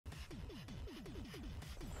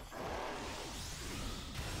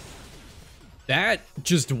That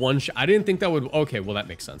just one shot. I didn't think that would... Okay, well, that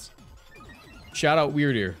makes sense. Shout out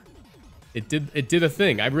WYRDEER. It did a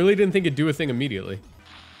thing. I really didn't think it'd do a thing immediately.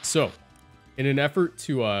 So, in an effort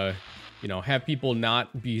to, you know, have people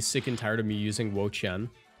not be sick and tired of me using Wo Chen,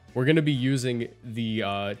 we're going to be using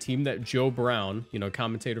the team that Joe Brown, you know,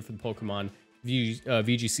 commentator for the Pokemon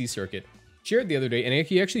VGC circuit, shared the other day, and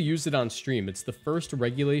he actually used it on stream. It's the first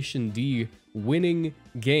Regulation D winning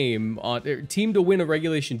game on team to win a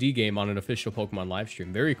Regulation D game on an official Pokemon live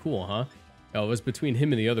stream. Very cool, huh? It was between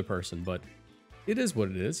him and the other person, but it is what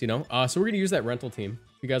it is, you know. So we're gonna use that rental team.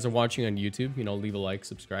 If you guys are watching on YouTube, you know, leave a like,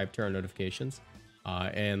 subscribe, turn on notifications,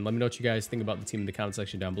 and let me know what you guys think about the team in the comment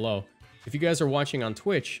section down below. If you guys are watching on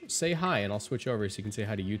Twitch, say hi, and I'll switch over so you can say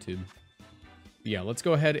hi to YouTube. But yeah, let's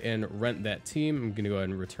go ahead and rent that team. I'm gonna go ahead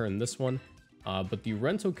and return this one. But the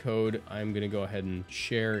rental code, I'm going to go ahead and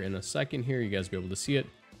share in a second here. You guys will be able to see it.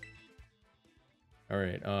 All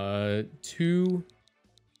right.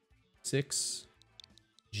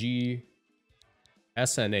 26G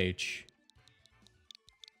SNH.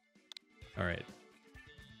 All right.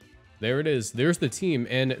 There it is. There's the team,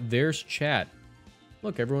 and there's chat.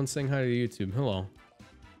 Look, everyone's saying hi to YouTube. Hello.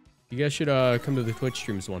 You guys should come to the Twitch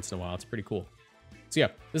streams once in a while. It's pretty cool. So yeah,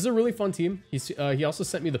 this is a really fun team. He also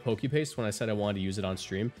sent me the Pokepaste when I said I wanted to use it on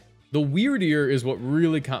stream. The WYRDEER is what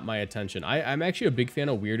really caught my attention. I'm actually a big fan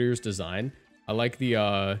of WYRDEER's design. I like the, you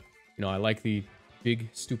know, I like the big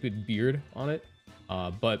stupid beard on it.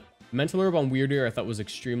 But Mental Herb on WYRDEER I thought was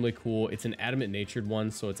extremely cool. It's an adamant natured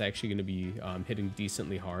one, so it's actually going to be hitting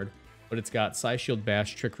decently hard. But it's got Psy Shield,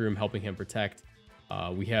 Bash, Trick Room helping him protect.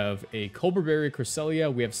 We have a Cobra Berry,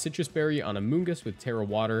 Cresselia. We have Citrus Berry on a Moongus with Terra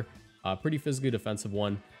Water. Pretty physically defensive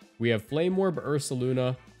one. We have Flame Orb,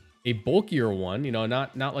 Ursaluna, a bulkier one, you know,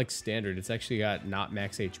 not like standard. It's actually got not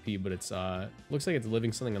max HP, but it's looks like it's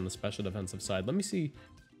living something on the special defensive side. Let me see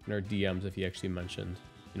in our DMs if he actually mentioned,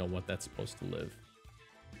 you know, what that's supposed to live.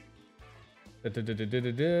 He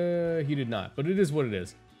did not, but it is what it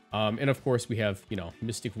is. And of course we have, you know,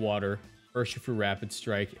 Mystic Water, Urshifu Rapid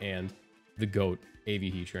Strike, and the GOAT, AV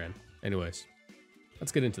Heatran. Anyways,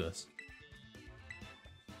 let's get into this.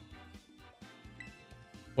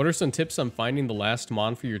 What are some tips on finding the last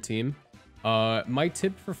Mon for your team? My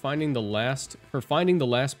tip for finding the last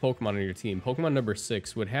Pokemon on your team, Pokemon number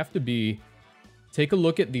 6, would have to be take a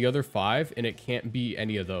look at the other 5, and it can't be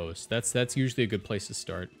any of those. That's usually a good place to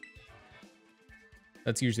start.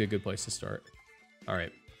 That's usually a good place to start. All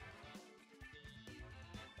right.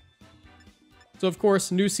 So of course,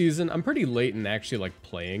 new season. I'm pretty late in actually like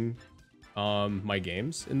playing my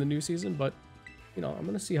games in the new season, but you know, I'm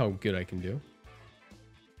gonna see how good I can do.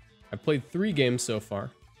 I've played 3 games so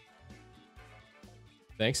far.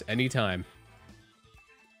 Thanks, anytime.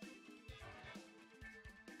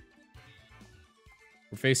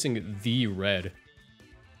 We're facing the red.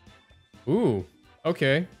 Ooh,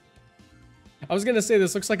 okay. I was gonna say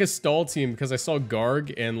this looks like a stall team because I saw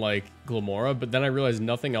Garg and like Glamora, but then I realized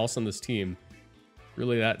nothing else on this team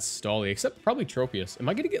really that stally, except probably Tropius. Am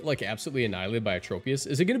I gonna get like absolutely annihilated by a Tropius?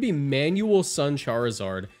 Is it gonna be Manual Sun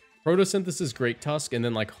Charizard, Photosynthesis Great Tusk, and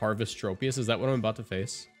then like Harvest Tropius? Is that what I'm about to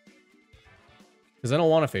face? Because I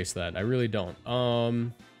don't want to face that. I really don't.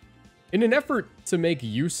 In an effort to make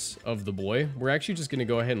use of the boy, we're actually just going to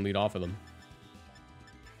go ahead and lead off with him.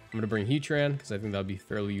 I'm going to bring Heatran because I think that would be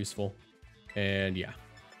fairly useful. And yeah.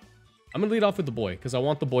 I'm going to lead off with the boy because I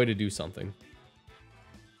want the boy to do something.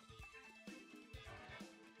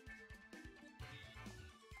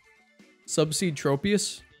 Subseed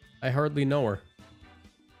Tropius? I hardly know her.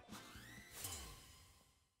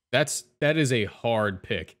 That is a hard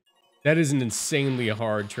pick. That is an insanely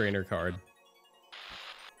hard trainer card.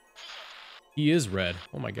 He is red.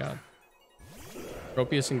 Oh my god.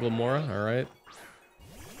 Tropius and Glamora, alright.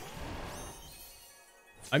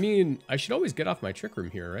 I mean, I should always get off my Trick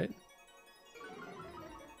Room here, right?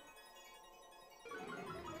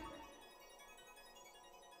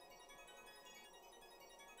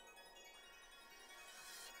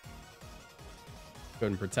 Go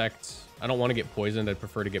ahead and protect. I don't want to get poisoned. I'd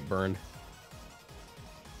prefer to get burned.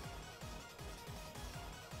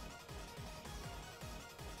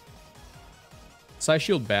 Psy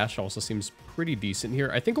Shield Bash also seems pretty decent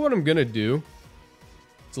here. I think what I'm going to do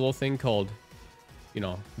is a little thing called, you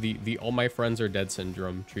know, the all my friends are dead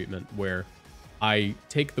syndrome treatment, where I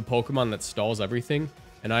take the Pokemon that stalls everything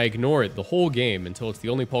and I ignore it the whole game until it's the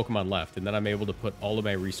only Pokemon left, and then I'm able to put all of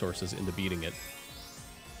my resources into beating it.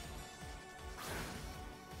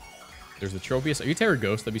 There's the Tropius. Are you Terra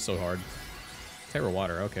Ghost? That'd be so hard. Terra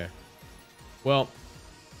Water, okay. Well,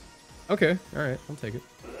 okay, alright, I'll take it.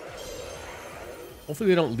 Hopefully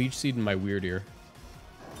they don't Leech Seed in my WYRDEER.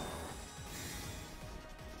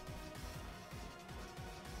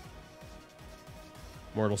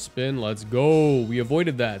 Mortal Spin. Let's go. We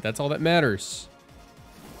avoided that. That's all that matters.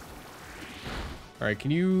 All right,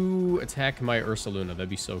 can you attack my Ursaluna? That'd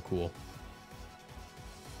be so cool.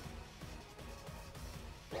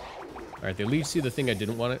 All right, they Leech Seed the thing I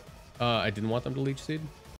didn't want it. I didn't want them to Leech Seed.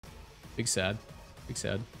 Big sad. Big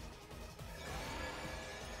sad.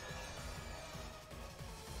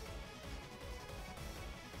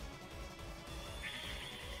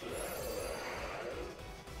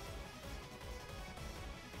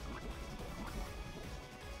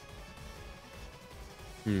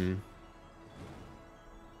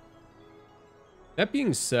 That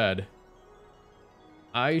being said,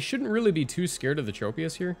 I shouldn't really be too scared of the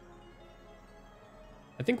Tropius here.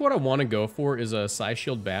 I think what I want to go for is a Psy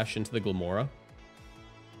Shield Bash into the Glamora.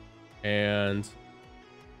 And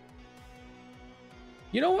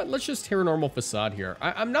you know what? Let's just Terra Normal Facade here.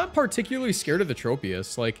 I'm not particularly scared of the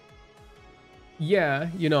Tropius. Like, yeah,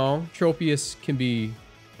 you know, Tropius can be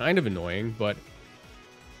kind of annoying, but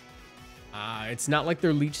it's not like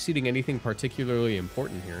they're leech seeding anything particularly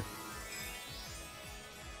important here.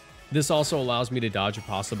 This also allows me to dodge a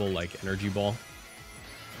possible, like, Energy Ball.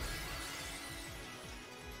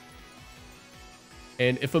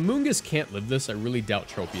 And if Amoonguss can't live this, I really doubt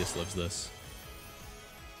Tropius lives this.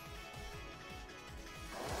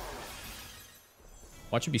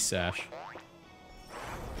 Watch it be Sash.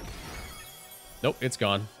 Nope, it's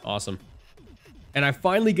gone. Awesome. And I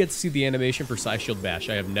finally get to see the animation for Psy Shield Bash.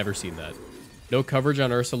 I have never seen that. No coverage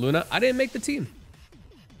on Ursaluna. I didn't make the team.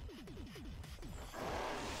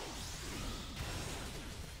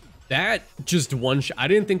 That just one shot. I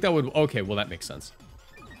didn't think that would... Okay, well, that makes sense.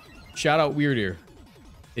 Shout out WYRDEER.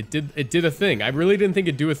 It did a thing. I really didn't think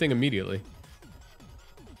it'd do a thing immediately.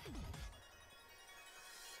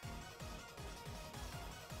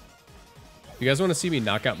 You guys want to see me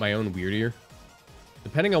knock out my own WYRDEER?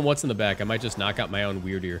 Depending on what's in the back, I might just knock out my own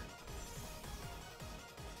WYRDEER.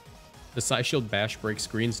 The Psy Shield Bash breaks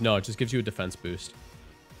screens? No, it just gives you a defense boost.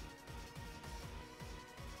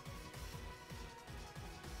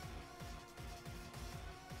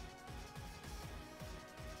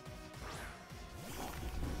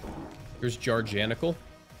 There's Jarjanical.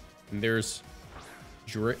 And there's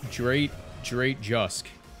Drate Jusk.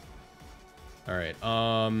 Alright,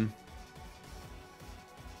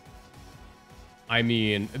 I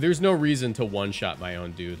mean, there's no reason to one-shot my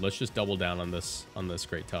own dude. Let's just double down on this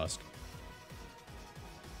Great Tusk.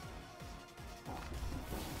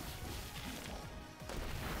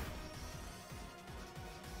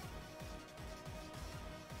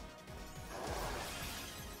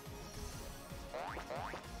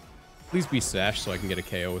 Please be Sash so I can get a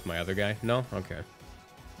KO with my other guy. No? Okay.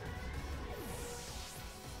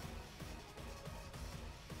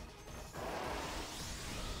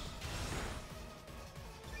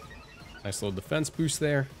 Nice little defense boost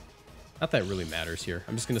there. Not that it really matters here.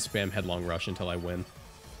 I'm just going to spam Headlong Rush until I win.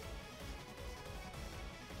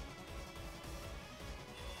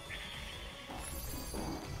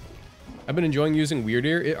 I've been enjoying using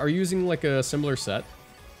WYRDEER. Are you using like a similar set?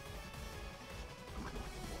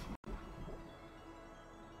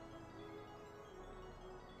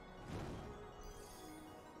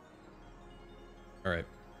 All right.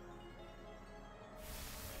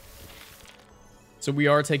 So we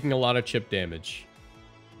are taking a lot of chip damage.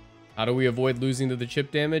 How do we avoid losing to the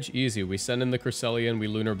chip damage? Easy. We send in the Cresselia and we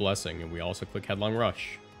Lunar Blessing, and we also click Headlong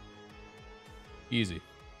Rush. Easy.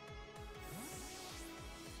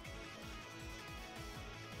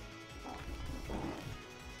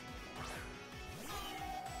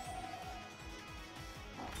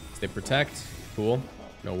 They protect. Cool.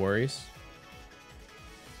 No worries.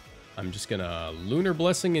 I'm just gonna Lunar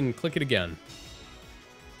Blessing and click it again.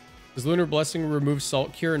 Does Lunar Blessing remove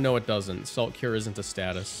Salt Cure? No, it doesn't. Salt Cure isn't a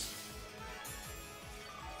status.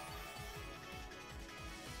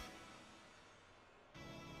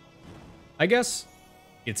 I guess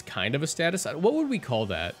it's kind of a status. What would we call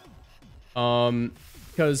that?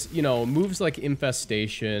 Because, you know, moves like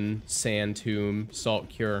Infestation, Sand Tomb, Salt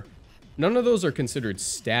Cure, none of those are considered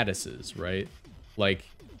statuses, right? Like,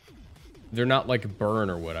 they're not like burn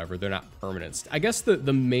or whatever. They're not permanent. I guess the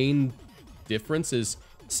main difference is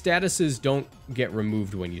statuses don't get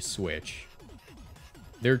removed when you switch.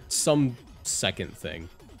 They're some second thing.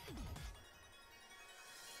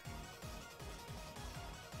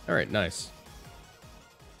 All right, nice.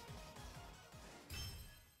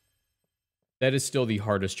 That is still the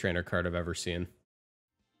hardest trainer card I've ever seen.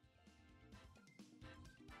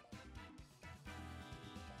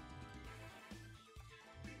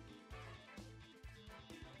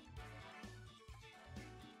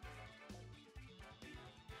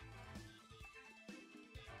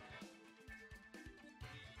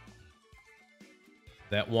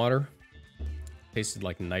 That water tasted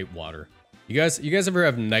like night water. You guys ever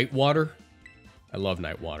have night water? I love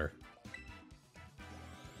night water.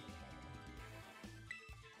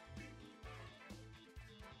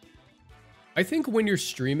 I think when you're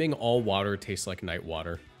streaming, all water tastes like night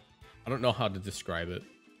water. I don't know how to describe it.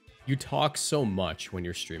 You talk so much when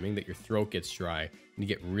you're streaming that your throat gets dry and you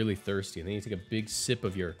get really thirsty, and then you take a big sip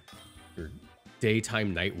of your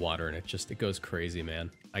daytime night water and it goes crazy,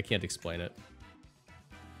 man. I can't explain it.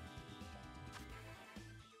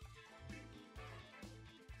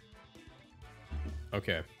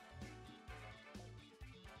 Okay.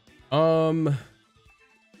 I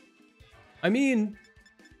mean,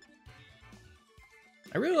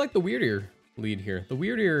 I really like the WYRDEER lead here. The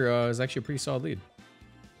WYRDEER is actually a pretty solid lead.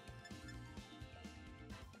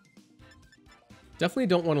 Definitely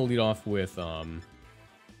don't want to lead off with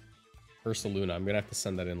Ursaluna. I'm gonna have to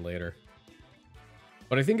send that in later.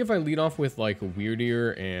 But I think if I lead off with like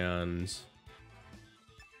WYRDEER and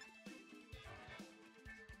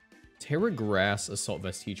Terra Grass Assault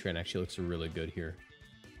Vest Heatran actually looks really good here.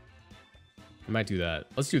 I might do that.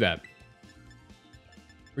 Let's do that.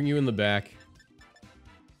 Bring you in the back.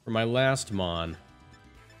 For my last Mon,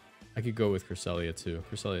 I could go with Cresselia too.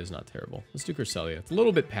 Cresselia is not terrible. Let's do Cresselia. It's a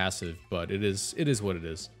little bit passive, but it is what it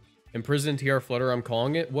is. Imprisoned TR Flutter, I'm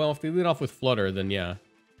calling it. Well, if they lead off with Flutter, then yeah.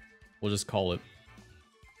 We'll just call it.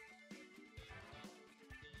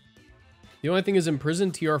 The only thing is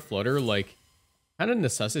Imprisoned TR Flutter, like, kind of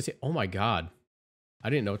necessitate... Oh my god. I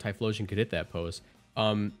didn't know Typhlosion could hit that pose.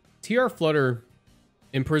 TR Flutter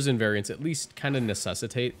Imprisoned variants at least kind of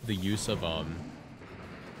necessitate the use of,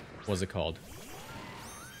 what's it called?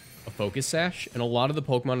 A Focus Sash. And a lot of the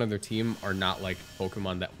Pokemon on their team are not like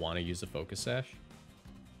Pokemon that want to use a Focus Sash.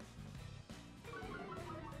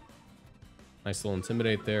 Nice little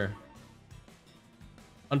Intimidate there.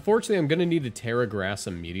 Unfortunately, I'm going to need a Terra Grass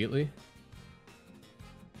immediately.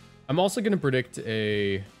 I'm also going to predict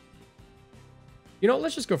a... You know,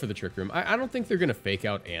 let's just go for the Trick Room. I don't think they're going to fake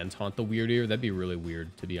out and taunt the WYRDEER. That'd be really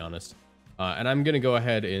weird, to be honest. And I'm going to go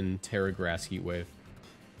ahead and Terra Grass Heat Wave.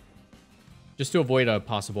 Just to avoid a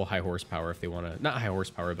possible high horsepower if they want to... Not high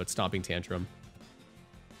horsepower, but Stomping Tantrum.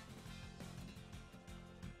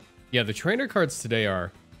 Yeah, the trainer cards today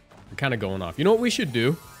are kind of going off. You know what we should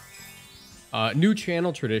do? New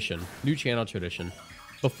channel tradition. New channel tradition.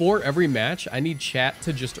 Before every match, I need chat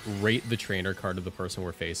to just rate the trainer card of the person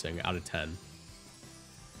we're facing out of 10.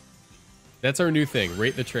 That's our new thing.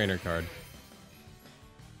 Rate the trainer card.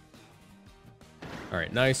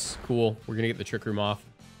 Alright, nice. Cool. We're going to get the Trick Room off.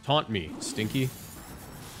 Taunt me, Stinky.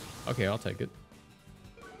 Okay, I'll take it.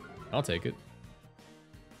 I'll take it.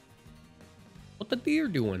 What the deer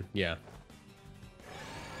doing? Yeah.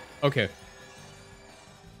 Okay.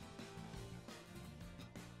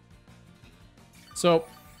 So,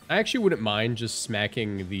 I actually wouldn't mind just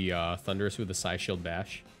smacking the Thundurus with a Psy-Shield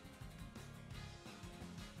Bash.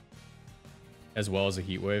 As well as a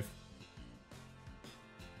Heat Wave.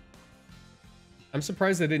 I'm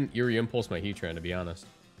surprised I didn't Eerie Impulse my Heatran, to be honest.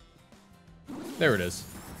 There it is.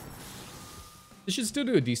 This should still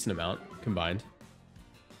do a decent amount, combined.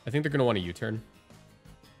 I think they're going to want a U-turn.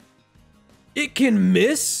 It can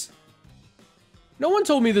miss? No one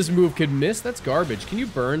told me this move could miss. That's garbage. Can you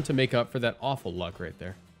burn to make up for that awful luck right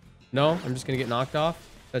there? No? I'm just going to get knocked off?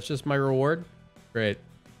 That's just my reward? Great.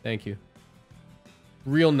 Thank you.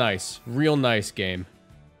 Real nice game.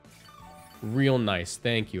 Real nice.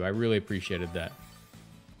 Thank you. I really appreciated that.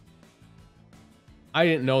 I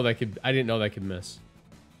didn't know that could miss.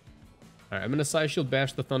 All right, I'm gonna Psy-Shield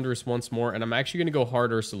Bash the Thundurus once more, and I'm actually gonna go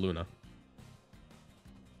hard Ursaluna.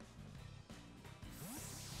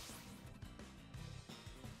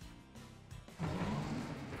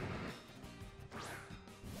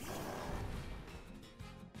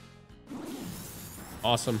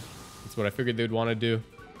 Awesome. That's what I figured they'd want to do.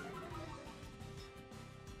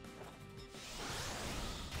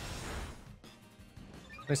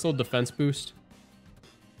 Nice little defense boost.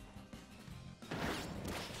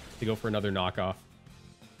 To go for another knockoff.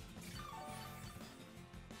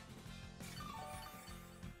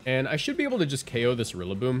 And I should be able to just KO this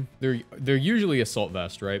Rillaboom. They're usually Assault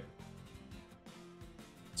Vest, right?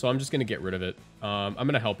 So I'm just going to get rid of it. I'm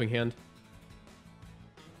going to Helping Hand.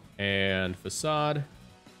 And Facade.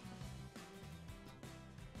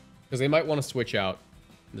 Because they might want to switch out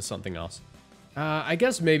into something else. I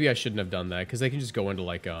guess maybe I shouldn't have done that, because they can just go into,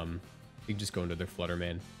 like, they can just go into their Flutter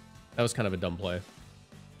Mane. That was kind of a dumb play,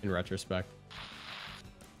 in retrospect.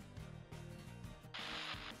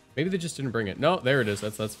 Maybe they just didn't bring it. No, there it is.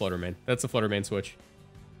 That's Flutter Mane. That's the Flutter Mane switch.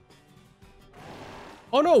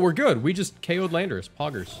 Oh, no, we're good. We just KO'd Landorus.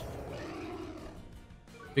 Poggers.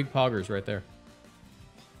 Big poggers right there.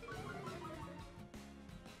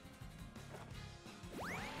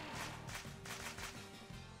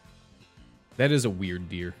 That is a weird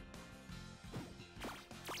deer.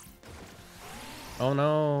 Oh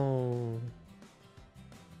no.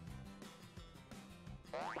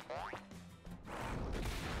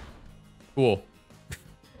 Cool.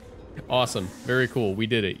 Awesome. Very cool. We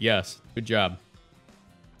did it. Yes. Good job.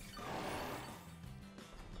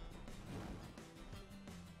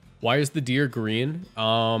 Why is the deer green?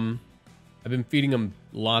 I've been feeding him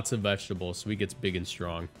lots of vegetables so he gets big and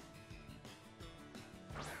strong.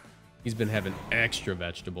 He's been having extra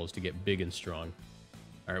vegetables to get big and strong.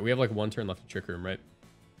 All right, we have like one turn left to Trick Room, right?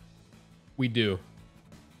 We do.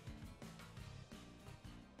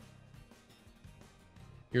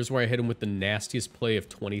 Here's where I hit him with the nastiest play of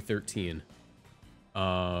 2013.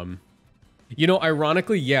 You know,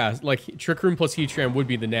 ironically, yeah, like Trick Room plus Heatran would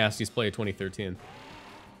be the nastiest play of 2013.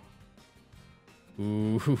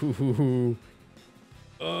 Ooh.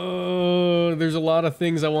 Oh, there's a lot of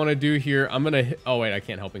things I want to do here. I'm gonna hit, oh wait, I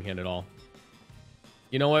can't helping hand at all.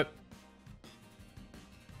 You know what?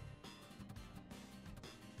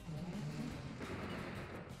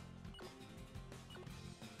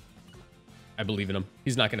 I believe in him.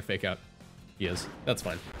 He's not gonna fake out. He is. That's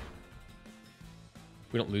fine.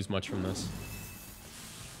 We don't lose much from this.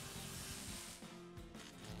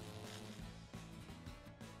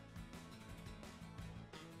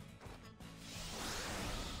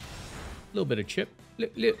 Little bit of chip.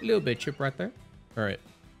 Little bit of chip right there. All right.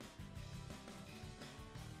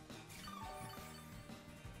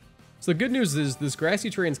 So the good news is this grassy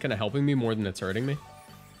terrain's kind of helping me more than it's hurting me.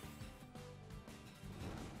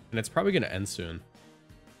 And it's probably going to end soon.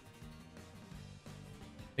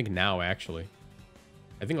 I think now, actually.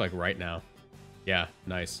 I think like right now. Yeah,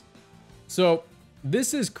 nice. So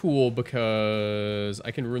this is cool because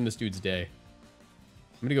I can ruin this dude's day.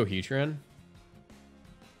 I'm going to go Heatran.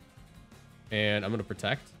 And I'm going to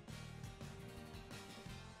protect.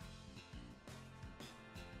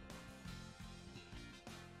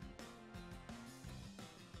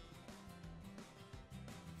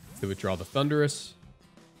 To withdraw the Thundurus.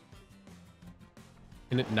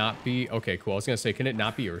 Can it not be... Okay, cool. I was going to say, can it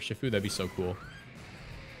not be Urshifu? That'd be so cool.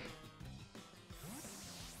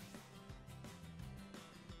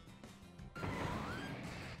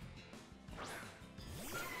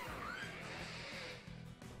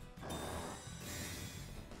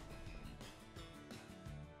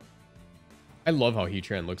 I love how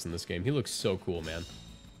Heatran looks in this game. He looks so cool, man.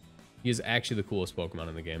 He is actually the coolest Pokemon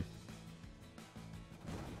in the game.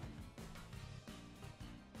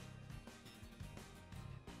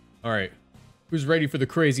 All right. Who's ready for the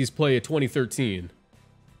craziest play of 2013?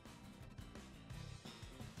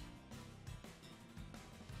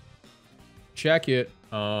 Check it.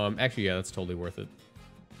 Actually, yeah, that's totally worth it.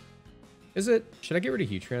 Is it? Should I get rid of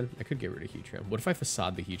Heatran? I could get rid of Heatran. What if I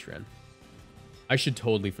facade the Heatran? I should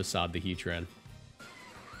totally facade the Heatran.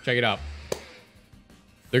 Check it out.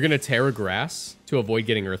 They're going to Terra Grass to avoid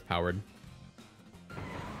getting Earth Powered.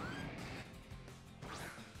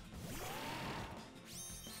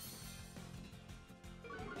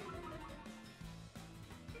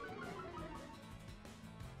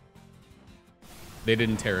 They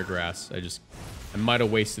didn't Terra Grass. I might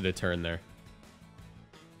have wasted a turn there.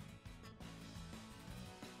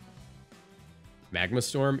 Magma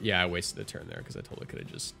Storm? Yeah, I wasted a turn there because I totally could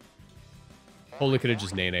have just...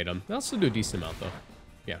 Nay-nayed him. I'll still do a decent amount, though.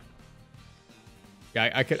 Yeah.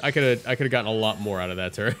 Yeah, I could have gotten a lot more out of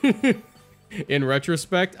that turn. In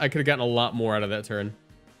retrospect, I could have gotten a lot more out of that turn.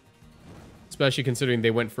 Especially considering they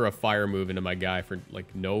went for a fire move into my guy for,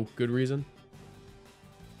 like, no good reason.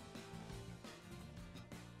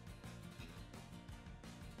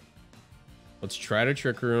 Let's try to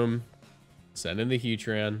Trick Room. Send in the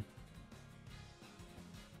Heatran.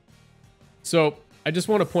 So, I just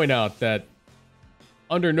want to point out that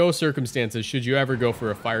under no circumstances should you ever go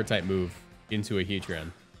for a Fire-type move into a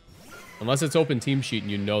Heatran. Unless it's open team sheet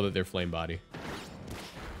and you know that they're Flame Body.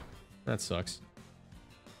 That sucks.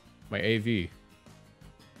 My AV.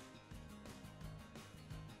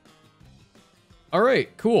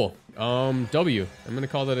 Alright, cool. W. I'm going to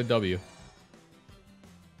call that a W.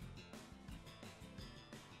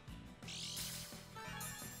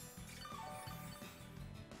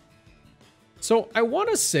 So I want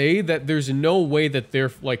to say that there's no way that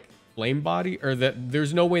they're like Flame Body, or that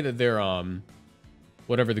there's no way that they're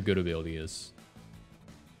whatever the good ability is.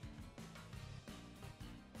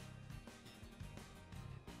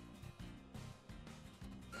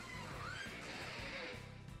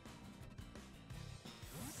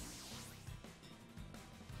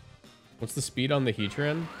 What's the speed on the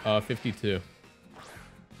Heatran? 52.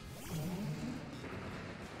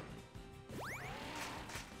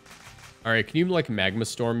 All right, can you like Magma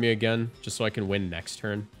Storm me again, just so I can win next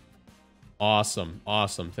turn? Awesome,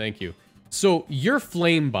 awesome, thank you. So you're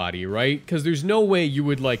Flame Body, right? Because there's no way you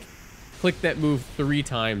would like click that move 3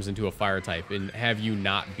 times into a Fire type and have you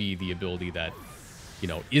not be the ability that, you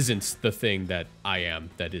know, isn't the thing that I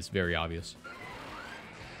am. That is very obvious.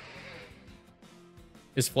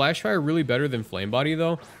 Is Flash Fire really better than Flame Body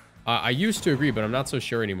though? I used to agree, but I'm not so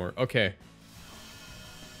sure anymore. Okay.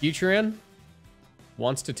 Heatran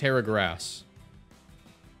wants to Terra Grass.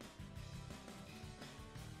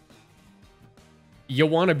 You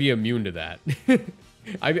want to be immune to that.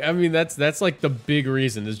 I mean, that's like the big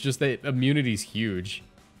reason. Is just that immunity's huge.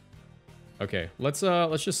 Okay, let's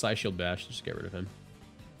just Psy Shield Bash. Just get rid of him.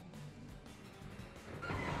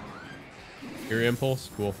 Fury Impulse,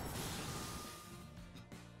 cool.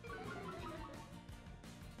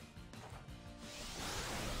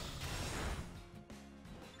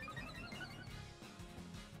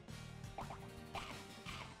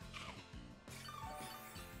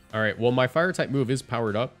 All right, well, my fire type move is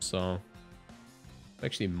powered up, so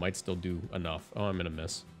actually might still do enough. Oh, I'm gonna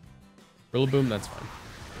miss. Rillaboom, that's fine.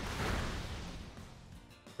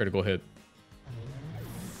 Critical hit.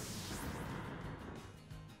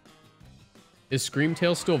 Is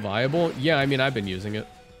Screamtail still viable? Yeah, I mean, I've been using it.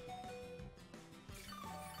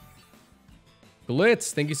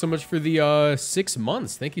 Glitz, thank you so much for the 6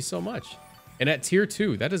 months. Thank you so much. And at tier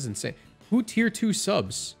 2, that is insane. Who tier 2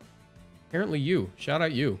 subs? Apparently you. Shout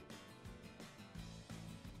out you.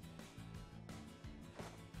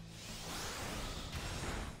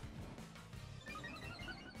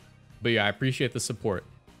 But yeah, I appreciate the support.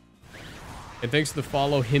 And thanks to the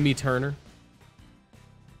follow, Himmy Turner.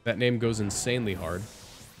 That name goes insanely hard.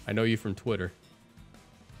 I know you from Twitter.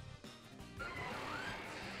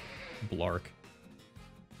 Blark.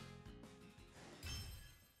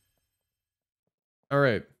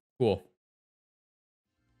 Alright, cool.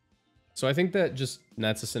 So I think that just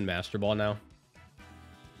nets us in Master Ball now.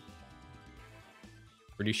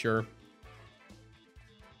 Pretty sure.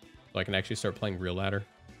 So I can actually start playing real ladder.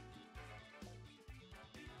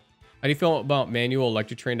 How do you feel about manual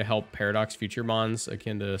electric train to help Paradox future mons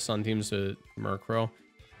akin to Sun teams to Murkrow?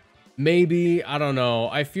 Maybe, I don't know.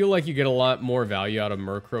 I feel like you get a lot more value out of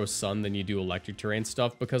Murkrow Sun than you do electric terrain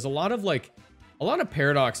stuff because a lot of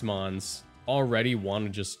Paradox mons already want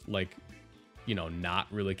to just like, you know, not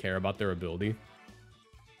really care about their ability.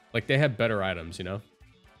 Like they have better items, you know?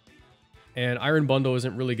 And Iron Bundle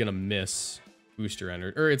isn't really going to miss booster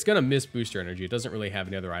energy, or it's going to miss booster energy. It doesn't really have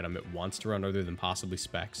any other item it wants to run other than possibly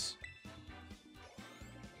Specs.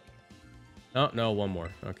 Oh, no, one more.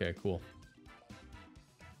 Okay, cool.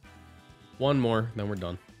 One more, then we're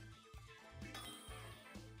done.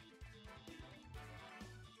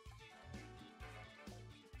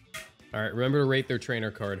 All right, remember to rate their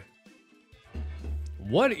trainer card.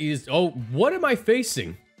 What is... Oh, what am I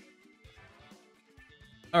facing?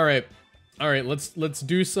 All right. All right, let's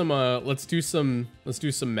do some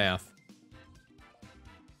math.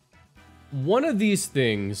 One of these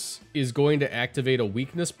things is going to activate a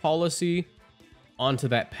weakness policy onto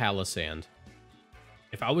that Palisand.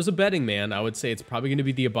 If I was a betting man, I would say it's probably going to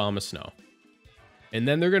be the Abomasnow. And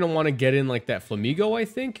then they're going to want to get in like that Flamigo, I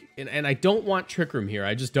think. And I don't want Trick Room here.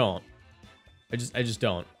 I just don't. I just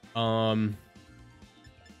don't.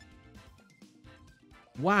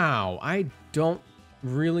 Wow, I don't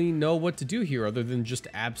really know what to do here other than just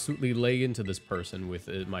absolutely lay into this person with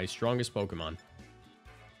my strongest Pokemon.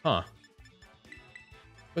 Huh.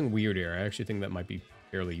 Something weird here. I actually think that might be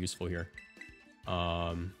fairly useful here.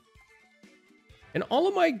 And all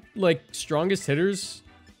of my, like, strongest hitters,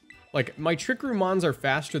 like, my Trick Room mons are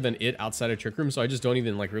faster than it outside of Trick Room, so I just don't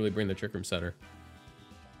even, like, really bring the Trick Room setter.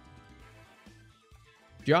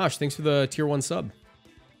 Josh, thanks for the tier 1 sub.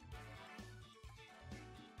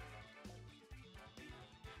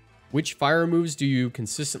 Which fire moves do you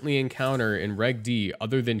consistently encounter in Reg D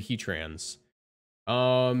other than Heatrans?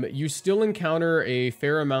 You still encounter a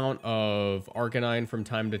fair amount of Arcanine from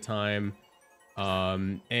time to time.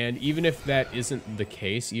 And even if that isn't the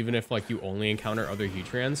case, even if like you only encounter other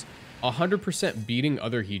Heatrans, 100% beating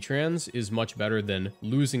other Heatrans is much better than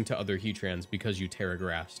losing to other Heatrans because you Terra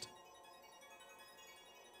Grassed.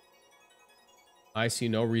 I see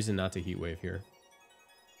no reason not to Heat Wave here.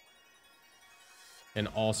 And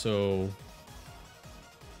also,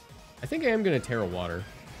 I think I am going to Terra Water.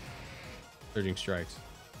 Surging Strikes.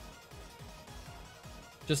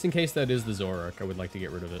 Just in case that is the Zoroark, I would like to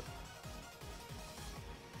get rid of it.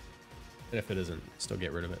 And if it isn't, still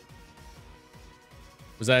get rid of it.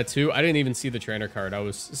 Was that a 2? I didn't even see the trainer card. I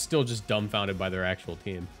was still just dumbfounded by their actual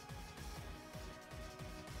team.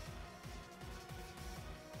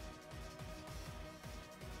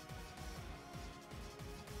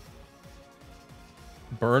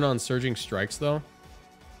 Burn on Surging Strikes, though?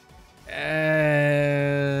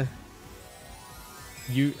 There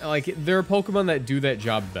are Pokemon that do that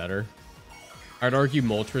job better. I'd argue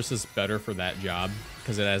Moltres is better for that job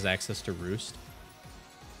because it has access to Roost.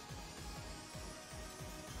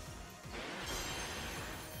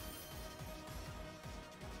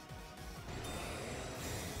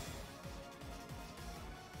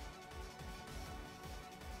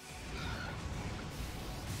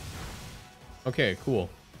 Okay, cool.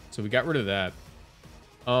 So we got rid of that.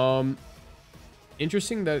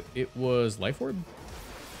 Interesting that it was Life Orb.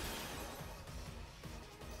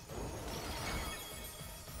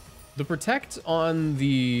 The Protect on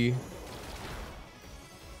the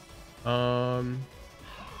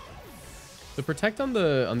Protect on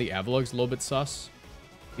the Avalug's a little bit sus.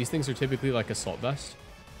 These things are typically like Assault Vest.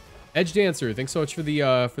 Edge Dancer, thanks so much for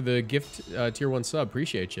the gift tier 1 sub.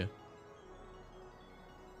 Appreciate you.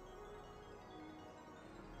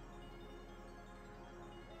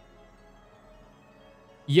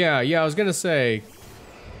 Yeah, I was gonna say,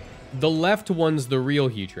 the left one's the real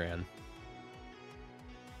Heatran.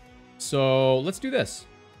 So, let's do this.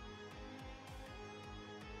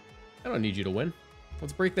 I don't need you to win.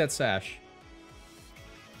 Let's break that sash.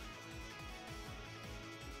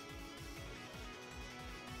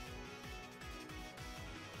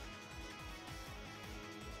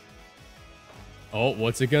 Oh,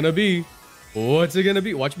 what's it gonna be? What's it gonna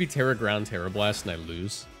be? Watch me Terra Ground, Terra Blast, and I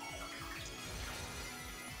lose.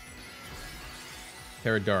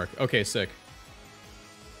 Terra Dark. Okay, sick.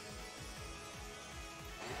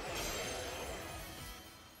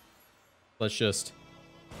 Let's just...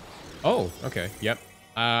 Oh, okay. Yep.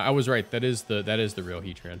 I was right. That is the real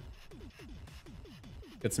Heatran.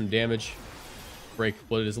 Get some damage. Break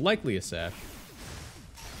what is likely a sash.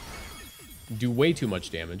 Do way too much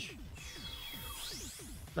damage.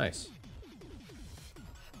 Nice.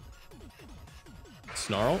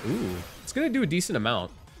 Snarl? Ooh. It's gonna do a decent amount.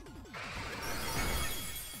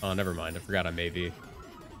 Oh, never mind. I forgot I'm AV.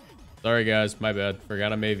 Sorry, guys. My bad.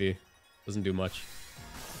 Forgot I'm AV. Doesn't do much.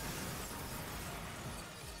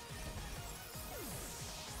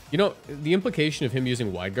 You know, the implication of him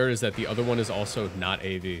using Wide Guard is that the other one is also not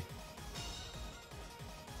AV.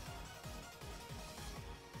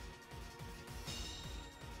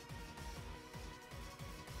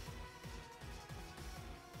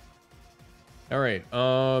 All right.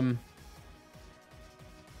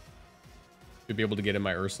 Should be able to get in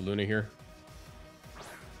my Ursaluna here.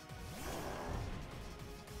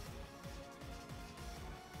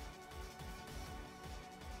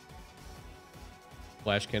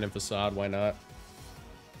 Flash Cannon Facade, why not?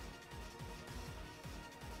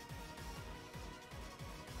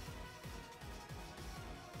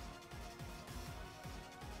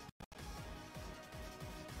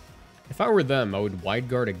 If I were them, I would Wide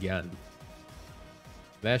Guard again.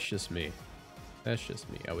 That's just me. That's just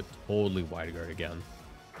me. I would totally Wide Guard again.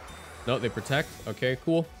 No, they Protect. Okay,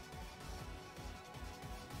 cool.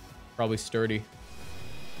 Probably Sturdy.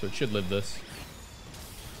 So it should live this.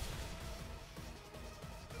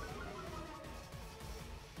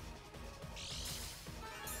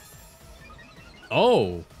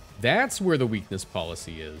 Oh, that's where the weakness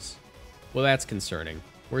policy is. Well, that's concerning.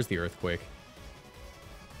 Where's the Earthquake?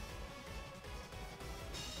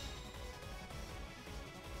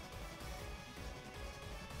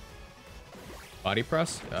 Body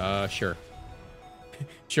Press? Sure.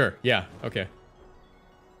 Sure, yeah, okay.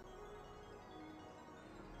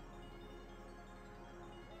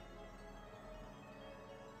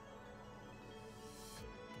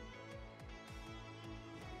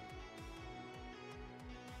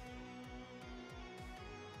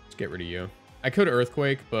 Get rid of you. I could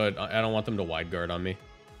Earthquake, but I don't want them to Wide Guard on me.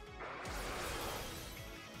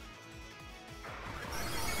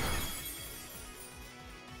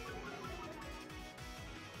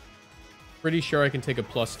 Pretty sure I can take a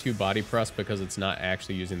 +2 Body Press because it's not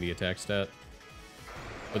actually using the attack stat.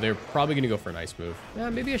 But they're probably going to go for an Ice move.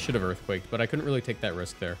 Yeah, maybe I should have Earthquaked, but I couldn't really take that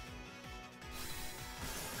risk there.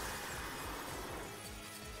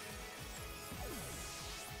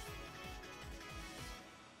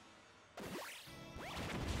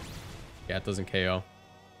 Yeah, it doesn't KO.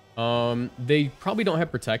 They probably don't have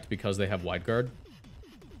Protect because they have Wide Guard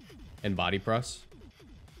and Body Press.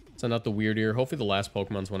 Send out the WYRDEER. Hopefully the last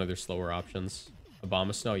Pokemon's one of their slower options.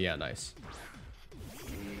 Abomasnow, yeah, nice.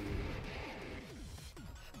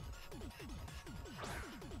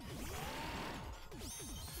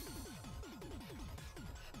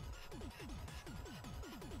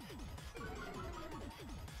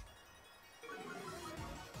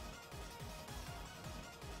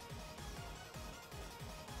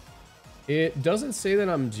 It doesn't say that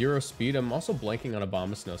I'm 0 speed. I'm also blanking on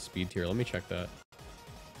Abomasnow speed tier. Let me check that.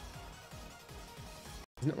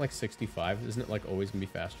 Isn't it like 65? Isn't it like always gonna be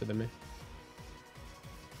faster than me?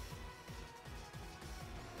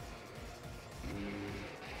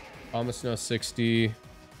 Abomasnow 60.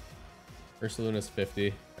 Ursaluna's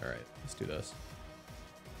 50. Alright, let's do this.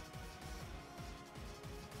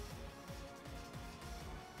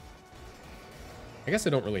 I guess I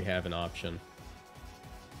don't really have an option.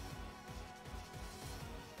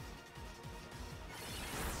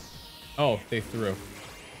 Oh, they threw.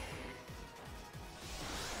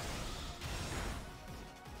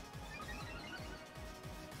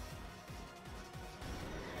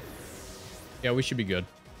 Yeah, we should be good.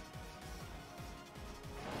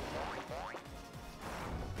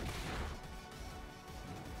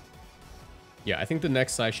 Yeah, I think the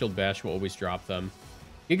next Psy Shield Bash will always drop them.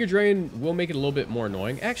 Giga Drain will make it a little bit more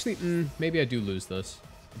annoying. Actually, maybe I do lose this.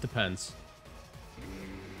 It depends.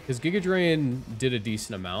 Because Giga Drain did a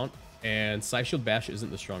decent amount, and Psy Shield Bash isn't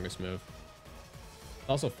the strongest move. It's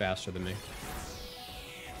also faster than me.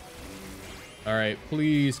 Alright,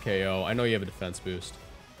 please KO. I know you have a defense boost.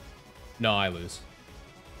 No, I lose.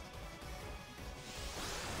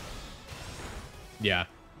 Yeah.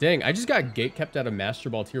 Dang, I just got gate kept out of Master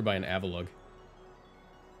Ball tier by an Avalugg.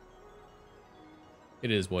 It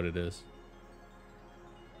is what it is.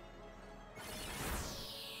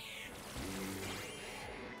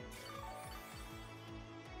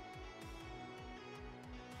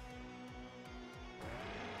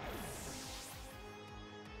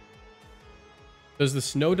 Does the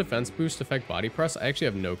snow defense boost affect body press? I actually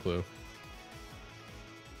have no clue.